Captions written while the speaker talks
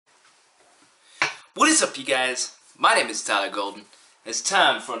What is up, you guys? My name is Tyler Golden. It's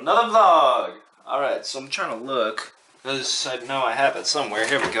time for another vlog. Alright, so I'm trying to look, because I know I have it somewhere.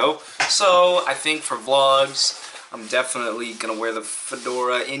 Here we go. So, I think for vlogs, I'm definitely going to wear the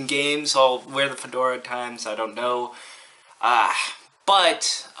fedora in games. I'll wear the fedora at times, I don't know.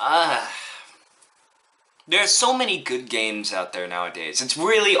 But there's so many good games out there nowadays. It's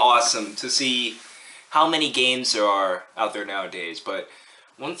really awesome to see how many games there are out there nowadays, but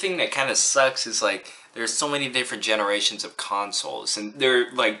one thing that kind of sucks is, like, there's so many different generations of consoles, and there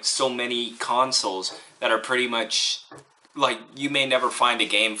are, like, so many consoles that are pretty much, like, you may never find a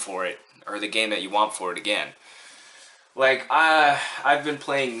game for it, or the game that you want for it again. Like, I've been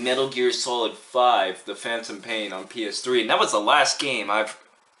playing Metal Gear Solid 5, The Phantom Pain on PS3, and that was the last game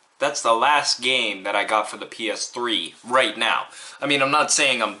that's the last game that I got for the PS3 right now. I mean, I'm not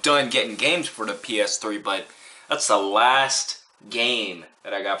saying I'm done getting games for the PS3, but that's the last game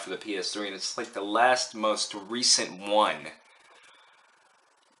that I got for the PS3, and it's like the last most recent one.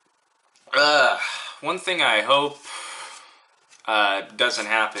 One thing I hope doesn't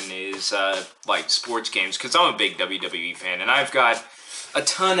happen is like sports games, because I'm a big WWE fan, and I've got a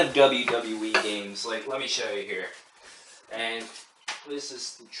ton of WWE games. Like, let me show you here. And this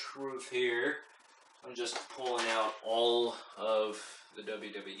is the truth here. I'm just pulling out all of the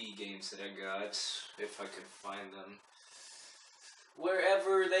WWE games that I got, if I could find them,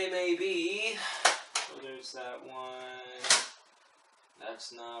 wherever they may be. So there's that one.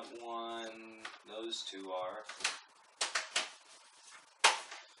 That's not one. Those two are.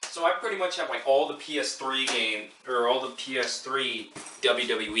 So I pretty much have, like, all the PS3 game, or all the PS3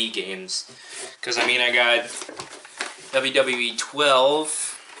 WWE games. Because, I mean, I got WWE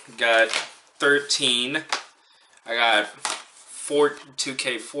 12, got 13, I got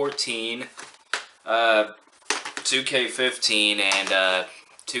 2K14, 2K15, and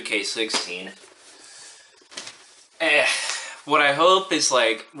 2K16. What I hope is,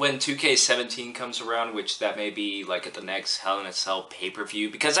 like, when 2K17 comes around, which that may be, like, at the next Hell in a Cell pay-per-view,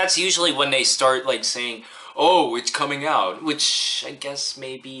 because that's usually when they start, like, saying, oh, it's coming out, which I guess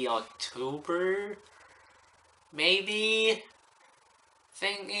maybe October? Maybe?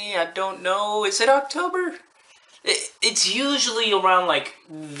 Thingy, I don't know. Is it October? It's usually around, like,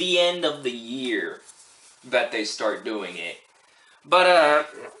 the end of the year that they start doing it. But,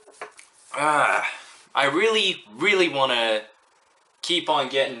 I really, really want to keep on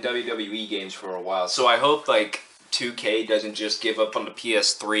getting WWE games for a while. So I hope, like, 2K doesn't just give up on the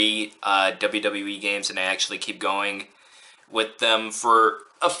PS3 WWE games and I actually keep going with them for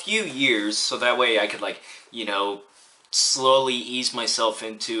a few years, so that way I could, like, you know, slowly ease myself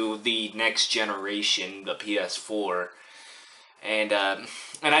into the next generation, the PS4. And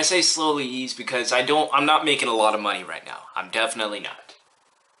I say slowly ease because I'm not making a lot of money right now. I'm definitely not.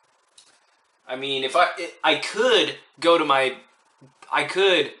 I mean, if I could go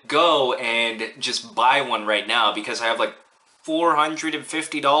and just buy one right now because I have, like,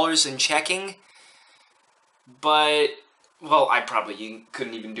 $450 in checking, but, well, I probably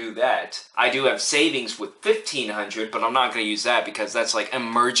couldn't even do that. I do have savings with $1,500, but I'm not going to use that because that's, like,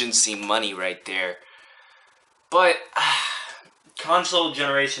 emergency money right there. But console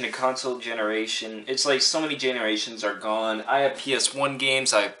generation to console generation, it's like so many generations are gone. I have PS1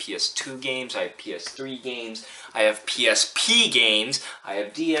 games, I have PS2 games, I have PS3 games, I have PSP games, I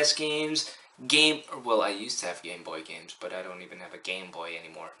have DS games, well, I used to have Game Boy games, but I don't even have a Game Boy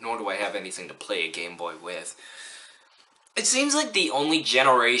anymore, nor do I have anything to play a Game Boy with. It seems like the only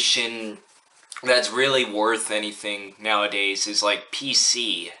generation that's really worth anything nowadays is, like,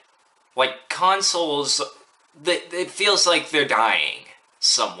 PC. Like, consoles, it feels like they're dying,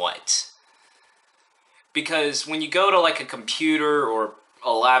 somewhat. Because when you go to, like, a computer or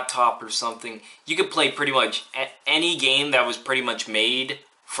a laptop or something, you could play pretty much any game that was pretty much made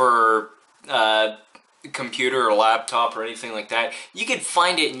for computer or laptop or anything like that. You could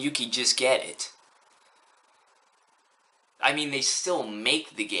find it and you could just get it. I mean, they still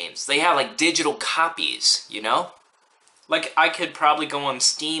make the games. They have, like, digital copies, you know? Like, I could probably go on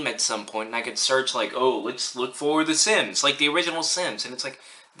Steam at some point and I could search, like, oh, let's look for The Sims, like the original Sims, and it's like,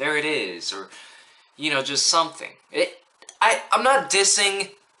 there it is, or, you know, just something. I'm not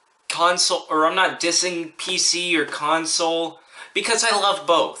dissing console, or I'm not dissing PC or console, because I love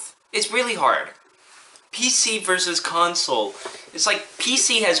both. It's really hard. PC versus console. It's like,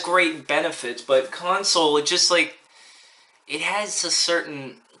 PC has great benefits, but console, it just, like, it has a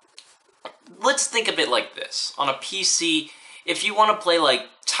certain... Let's think of it like this. On a PC, if you want to play, like,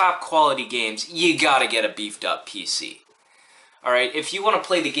 top quality games, you gotta get a beefed up PC. All right, if you want to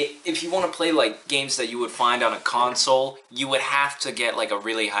play the game, if you want to play like games that you would find on a console, you would have to get like a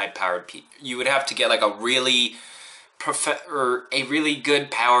really high-powered you would have to get like a really or a really good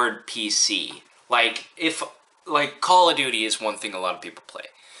powered PC. Like if like Call of Duty is one thing a lot of people play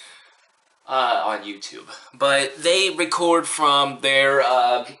on YouTube, but they record from their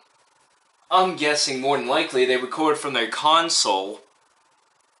I'm guessing more than likely they record from their console,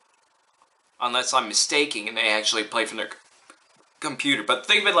 unless I'm mistaken, and they actually play from their computer. But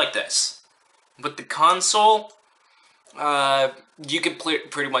think of it like this: with the console, you can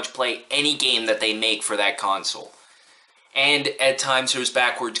pretty much play any game that they make for that console. And at times there's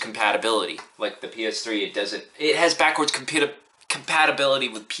backwards compatibility. Like the PS3, it has backwards compatibility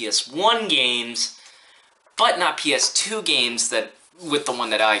with PS1 games, but not PS2 games with the one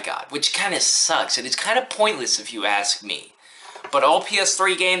that I got, which kind of sucks, and it's kind of pointless if you ask me. But all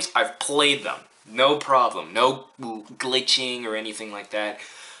PS3 games, I've played them. No problem. No glitching or anything like that.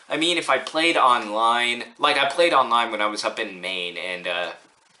 I mean, if I played online, like I played online when I was up in Maine, and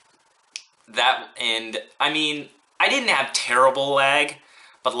I mean, I didn't have terrible lag,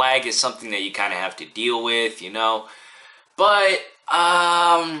 but lag is something that you kind of have to deal with, you know. But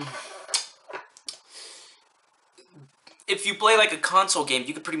if you play like a console game,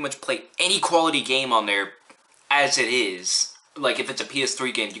 you could pretty much play any quality game on there as it is. Like if it's a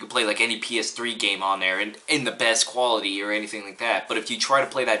PS3 game, you can play like any PS3 game on there and in the best quality or anything like that. But if you try to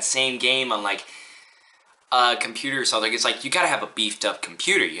play that same game on like a computer or something, it's like you gotta have a beefed up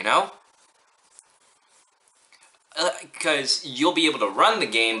computer, you know? Because you'll be able to run the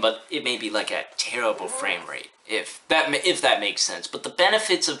game, but it may be like a terrible frame rate, if that makes sense. But the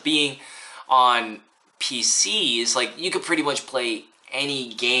benefits of being on PC is like you could pretty much play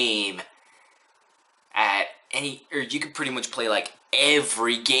any game or you could pretty much play like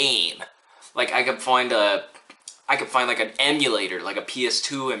every game. Like I could find like an emulator, like a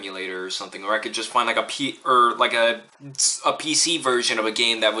PS2 emulator or something, or I could just find like a PC version of a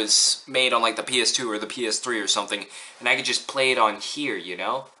game that was made on like the PS2 or the PS3 or something, and I could just play it on here, you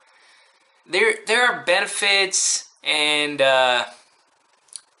know? There are benefits, and there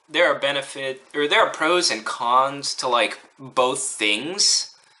are pros and cons to like both things.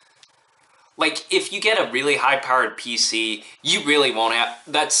 Like, if you get a really high-powered PC, you really won't have...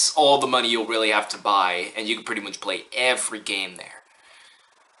 That's all the money you'll really have to buy, and you can pretty much play every game there.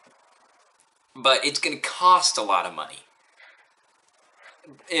 But it's going to cost a lot of money.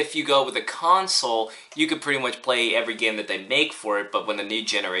 If you go with a console, you could pretty much play every game that they make for it, but when the new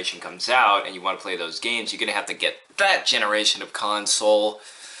generation comes out and you want to play those games, you're going to have to get that generation of console.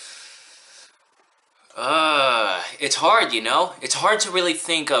 It's hard, you know? It's hard to really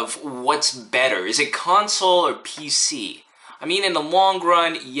think of what's better. Is it console or PC? I mean, in the long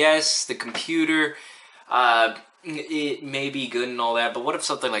run, yes, the computer, it may be good and all that, but what if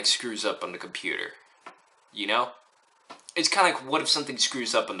something, like, screws up on the computer? You know? It's kind of like, what if something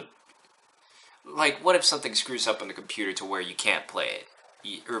screws up on the... Like, what if something screws up on the computer to where you can't play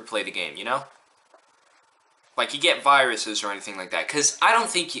it? Or play the game, you know? Like, you get viruses or anything like that. Because I don't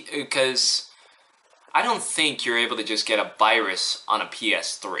think you're able to just get a virus on a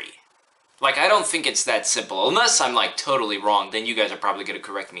PS3. Like, I don't think it's that simple. Unless I'm, like, totally wrong, then you guys are probably going to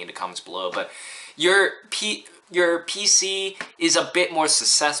correct me in the comments below. But your PC is a bit more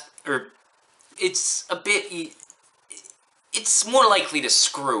it's more likely to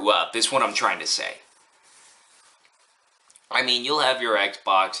screw up, is what I'm trying to say. I mean, you'll have your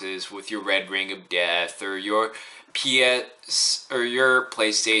Xboxes with your Red Ring of Death, or your your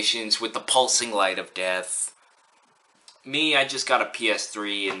PlayStations with the pulsing light of death. Me, I just got a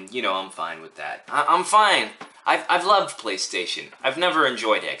PS3, and, you know, I'm fine with that. I'm fine. I've loved PlayStation. I've never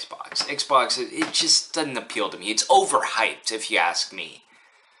enjoyed Xbox. Xbox, it just doesn't appeal to me. It's overhyped, if you ask me.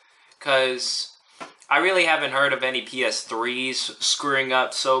 Because I really haven't heard of any PS3s screwing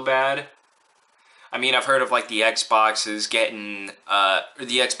up so bad. I mean, I've heard of, like, the Xboxes getting,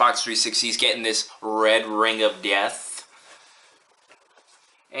 the Xbox 360s getting this red ring of death.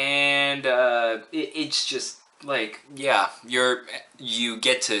 And, it's just, like, yeah, you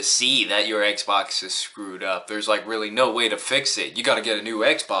get to see that your Xbox is screwed up. There's, like, really no way to fix it. You gotta get a new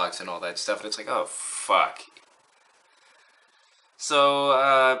Xbox and all that stuff, and it's like, oh, fuck. So,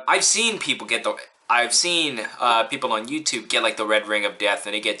 I've seen people on YouTube get, like, the red ring of death,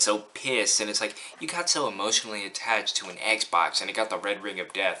 and they get so pissed, and it's like, you got so emotionally attached to an Xbox, and it got the red ring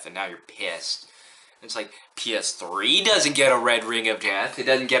of death, and now you're pissed. And it's like, PS3 doesn't get a red ring of death, it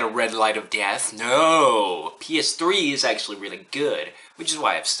doesn't get a red light of death, no! PS3 is actually really good, which is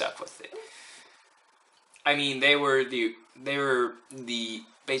why I've stuck with it. I mean, they were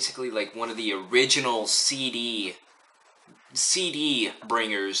basically, like, one of the original CD CD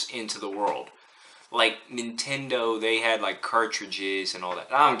bringers into the world. Like Nintendo, they had like cartridges and all that.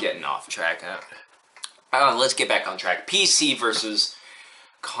 I'm getting off track. Let's get back on track. PC versus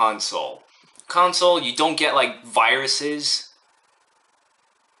console. Console, you don't get like viruses,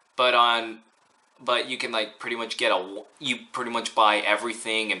 but you can like pretty much you pretty much buy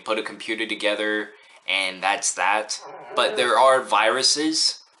everything and put a computer together, and that's that. But there are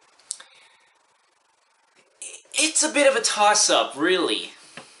viruses. It's a bit of a toss-up, really,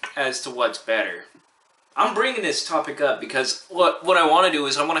 as to what's better. I'm bringing this topic up because what I want to do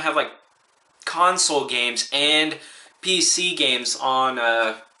is I want to have like console games and PC games on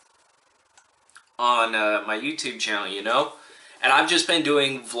my YouTube channel, you know? And I've just been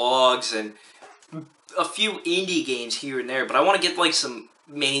doing vlogs and a few indie games here and there, but I want to get like some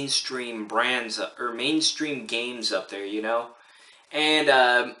mainstream brands or mainstream games up there, you know? And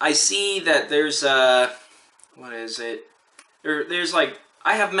I see that there's what is it? There's like,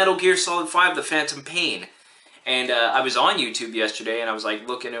 I have Metal Gear Solid 5: The Phantom Pain, and I was on YouTube yesterday and I was like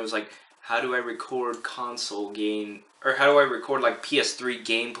looking, it was like, how do I record console game, or how do I record like PS3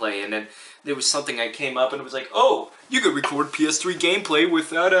 gameplay? And then there was something I came up and it was like, oh, you could record PS3 gameplay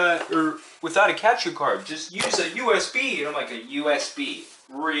without a capture card. Just use a USB. And I'm like, a USB?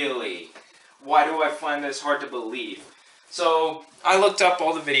 Really? Why do I find this hard to believe? So I looked up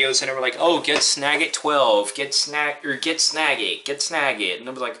all the videos and they were like, oh, get Snagit 12, get Snagit, and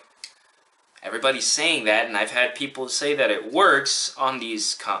I was like, everybody's saying that, and I've had people say that it works on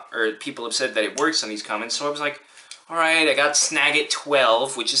these, or people have said that it works on these comments, so I was like, alright, I got Snagit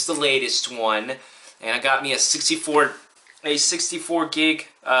 12, which is the latest one, and I got me a 64 gig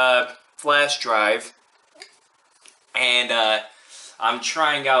flash drive, and I'm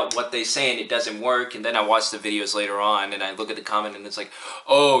trying out what they say and it doesn't work, and then I watch the videos later on and I look at the comment and it's like,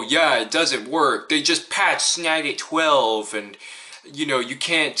 oh yeah, it doesn't work. They just patched Snagit 12 and, you know, you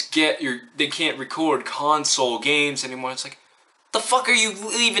can't they can't record console games anymore. It's like, the fuck are you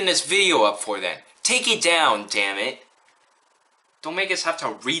leaving this video up for then? Take it down, damn it. Don't make us have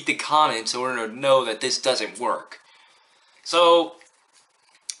to read the comments in order to know that this doesn't work. So,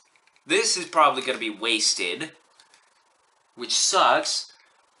 this is probably going to be wasted, which sucks,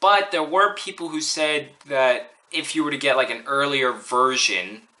 but there were people who said that if you were to get like an earlier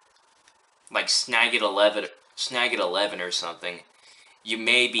version, like Snagit 11 or something, you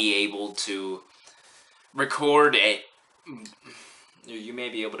may be able to record it. You may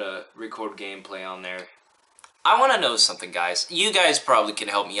be able to record gameplay on there. I want to know something, guys. You guys probably can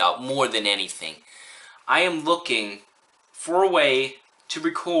help me out more than anything. I am looking for a way to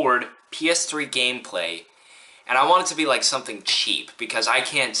record PS3 gameplay, and I want it to be like something cheap, because I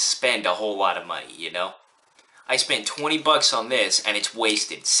can't spend a whole lot of money, you know? I spent 20 bucks on this, and it's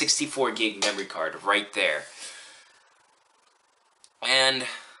wasted. 64 gig memory card right there. And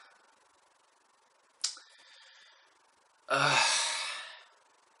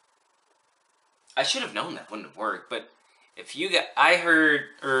I should have known that wouldn't work, but if you got, I heard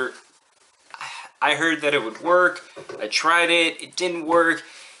that it would work. I tried it, it didn't work,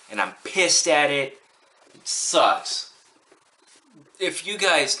 and I'm pissed at it. It sucks. If you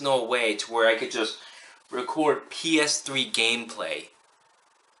guys know a way to where I could just record PS3 gameplay,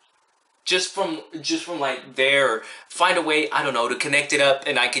 just from like there, find a way, I don't know, to connect it up,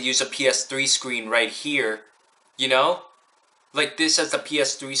 and I could use a PS3 screen right here, you know? Like this as the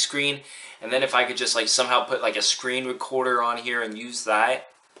PS3 screen, and then if I could just like somehow put like a screen recorder on here and use that,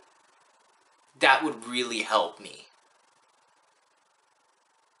 that would really help me.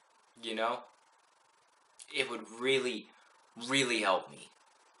 You know? It would really, really help me.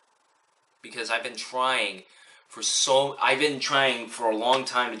 Because I've been trying for a long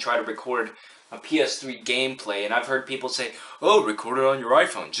time to try to record a PS3 gameplay, and I've heard people say, oh, record it on your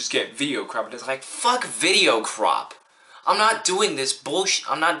iPhone, just get video crop. And it's like, fuck video crop. I'm not doing this bullshit.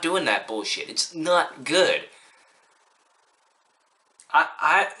 I'm not doing that bullshit. It's not good.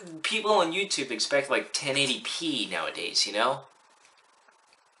 People on YouTube expect like 1080p nowadays, you know?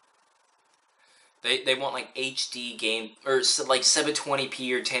 They want like HD game, or like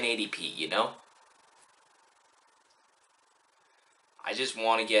 720p or 1080p, you know? I just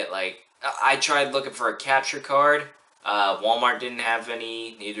want to get like, I tried looking for a capture card. Walmart didn't have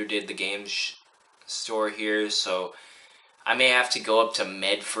any, neither did the game store here, so I may have to go up to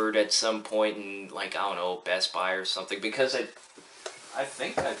Medford at some point and, like, I don't know, Best Buy or something, because I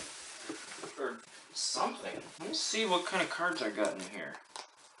think or something. Let me see what kind of cards I got in here.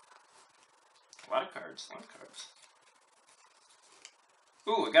 A lot of cards,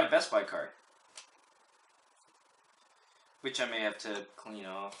 Ooh, I got a Best Buy card, which I may have to clean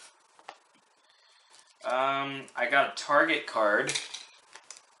off. I got a Target card.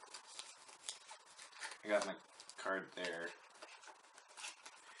 I got my card there.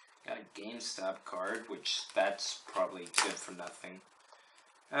 Got a GameStop card, which that's probably good for nothing.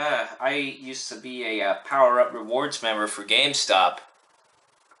 I used to be a Power-Up Rewards member for GameStop.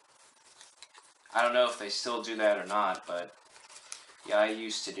 I don't know if they still do that or not, but yeah, I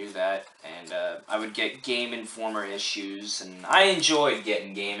used to do that, and I would get Game Informer issues, and I enjoyed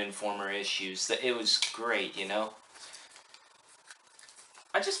getting Game Informer issues. It was great, you know?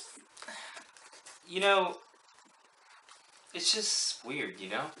 It's just weird, you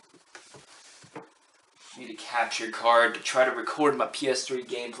know? Need a capture card to try to record my PS3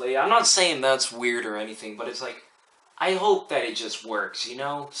 gameplay. I'm not saying that's weird or anything, but it's like, I hope that it just works, you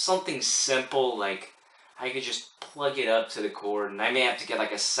know? Something simple, like, I could just plug it up to the cord, and I may have to get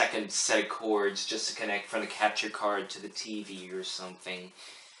like a second set of cords just to connect from the capture card to the TV or something.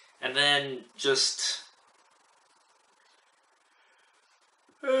 And then just...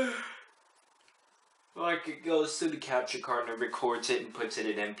 like it goes through the capture card and it records it and puts it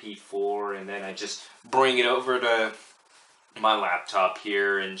in MP4, and then I just bring it over to my laptop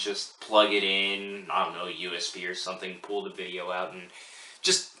here and just plug it in, I don't know, USB or something, pull the video out and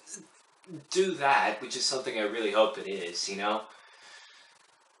just do that, which is something I really hope it is, you know?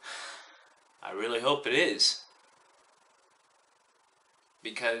 I really hope it is.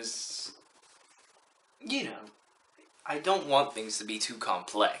 Because, you know, I don't want things to be too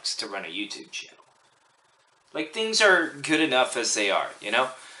complex to run a YouTube channel. Like, things are good enough as they are, you know?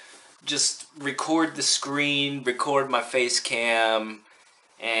 Just record the screen, record my face cam,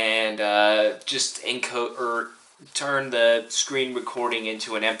 and just encode or turn the screen recording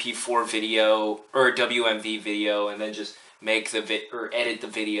into an MP4 video or a WMV video, and then just make the edit the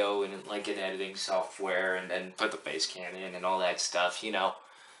video in like an editing software, and then put the face cam in and all that stuff, you know?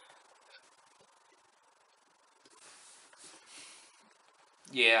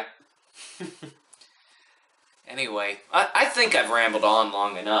 Yeah. Anyway, I think I've rambled on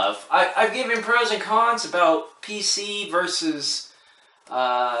long enough. I've given pros and cons about PC versus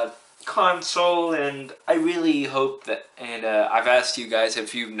console, and I really hope that, and I've asked you guys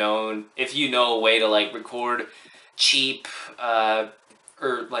if you know a way to like record cheap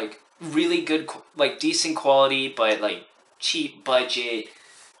or like really good, like decent quality, but like cheap budget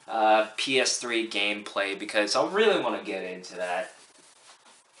PS3 gameplay, because I really want to get into that.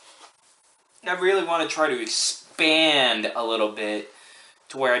 I really want to try to expand a little bit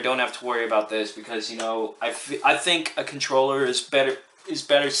to where I don't have to worry about this, because, you know, I think a controller is better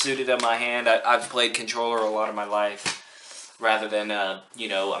suited on my hand. I've played controller a lot of my life rather than you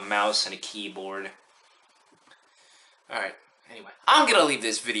know, a mouse and a keyboard. Alright, anyway, I'm gonna leave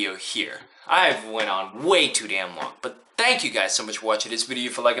this video here. I've went on way too damn long, but thank you guys so much for watching this video.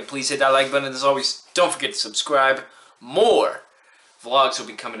 If you like it, please hit that like button, and as always, don't forget to subscribe. More vlogs will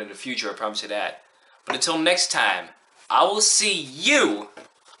be coming in the future, I promise you that. But until next time, I will see you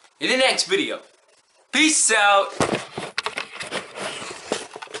in the next video. Peace out!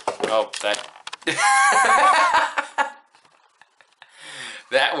 Oh, that...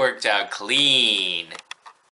 that worked out clean.